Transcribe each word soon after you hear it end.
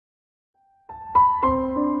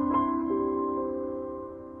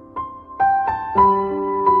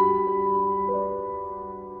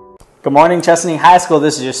Good morning, Chesaning High School.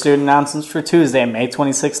 This is your student announcements for Tuesday, May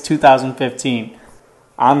 26, 2015.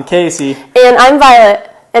 I'm Casey. And I'm Violet.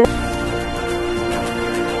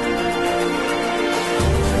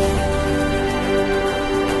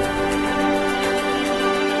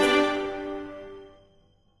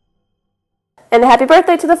 And happy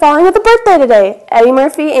birthday to the following with a birthday today, Eddie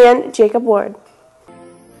Murphy and Jacob Ward.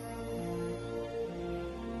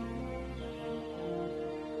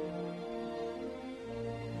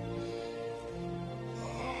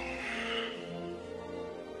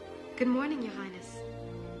 Good morning, Your Highness.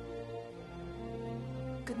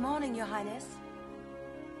 Good morning, Your Highness.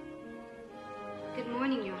 Good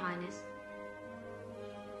morning, Your Highness.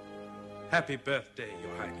 Happy birthday,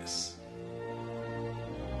 Your Highness.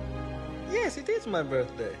 Yes, it is my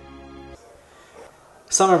birthday.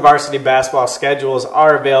 Summer varsity basketball schedules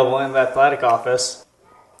are available in the athletic office.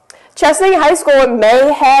 Chesaning High School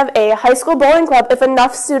may have a high school bowling club if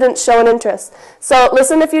enough students show an interest. So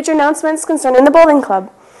listen to future announcements concerning the bowling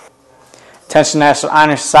club. Attention National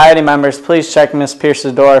Honor Society members, please check Ms.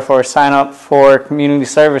 Pierce's door for sign up for community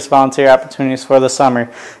service volunteer opportunities for the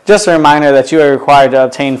summer. Just a reminder that you are required to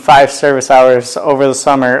obtain 5 service hours over the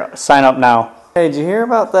summer. Sign up now. Hey, did you hear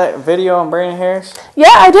about that video on Brandon Harris?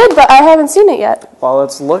 Yeah, I did, but I haven't seen it yet. Well,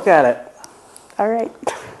 let's look at it. All right.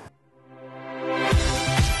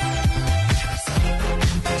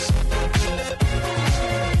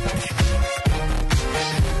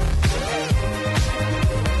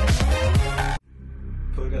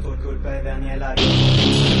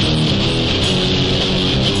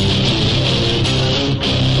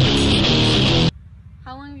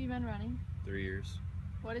 How long have you been running? 3 years.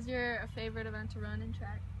 What is your favorite event to run in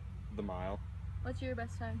track? The mile. What's your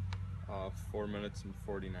best time? 4 minutes and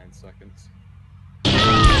 49 seconds.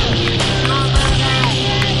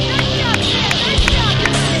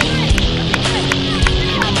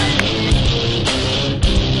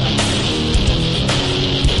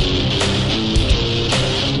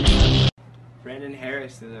 Brandon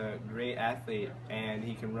Harris is a great athlete, and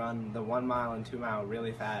he can run the 1 mile and 2 mile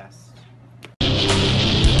really fast.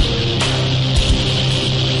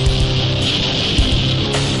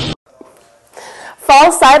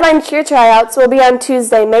 Fall sideline cheer tryouts will be on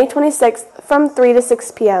Tuesday, May 26th from 3 to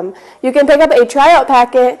 6 p.m. You can pick up a tryout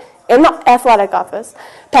packet in the athletic office.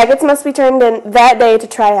 Packets must be turned in that day to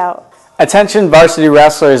try out. Attention varsity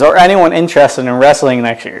wrestlers or anyone interested in wrestling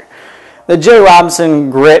next year. The J. Robinson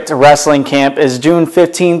Grit Wrestling Camp is June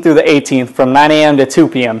 15th through the 18th from 9 a.m. to 2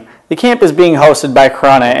 p.m. The camp is being hosted by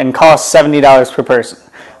Corona and costs $70 per person.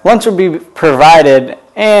 Lunch will be provided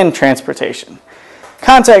and transportation.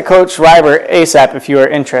 Contact Coach Reiber ASAP if you are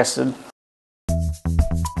interested.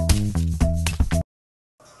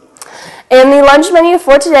 And the lunch menu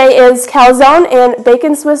for today is calzone and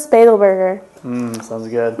bacon Swiss bagel burger. Sounds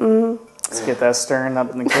good. Let's get that stirring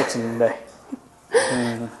up in the kitchen today.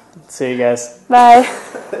 See you guys. Bye.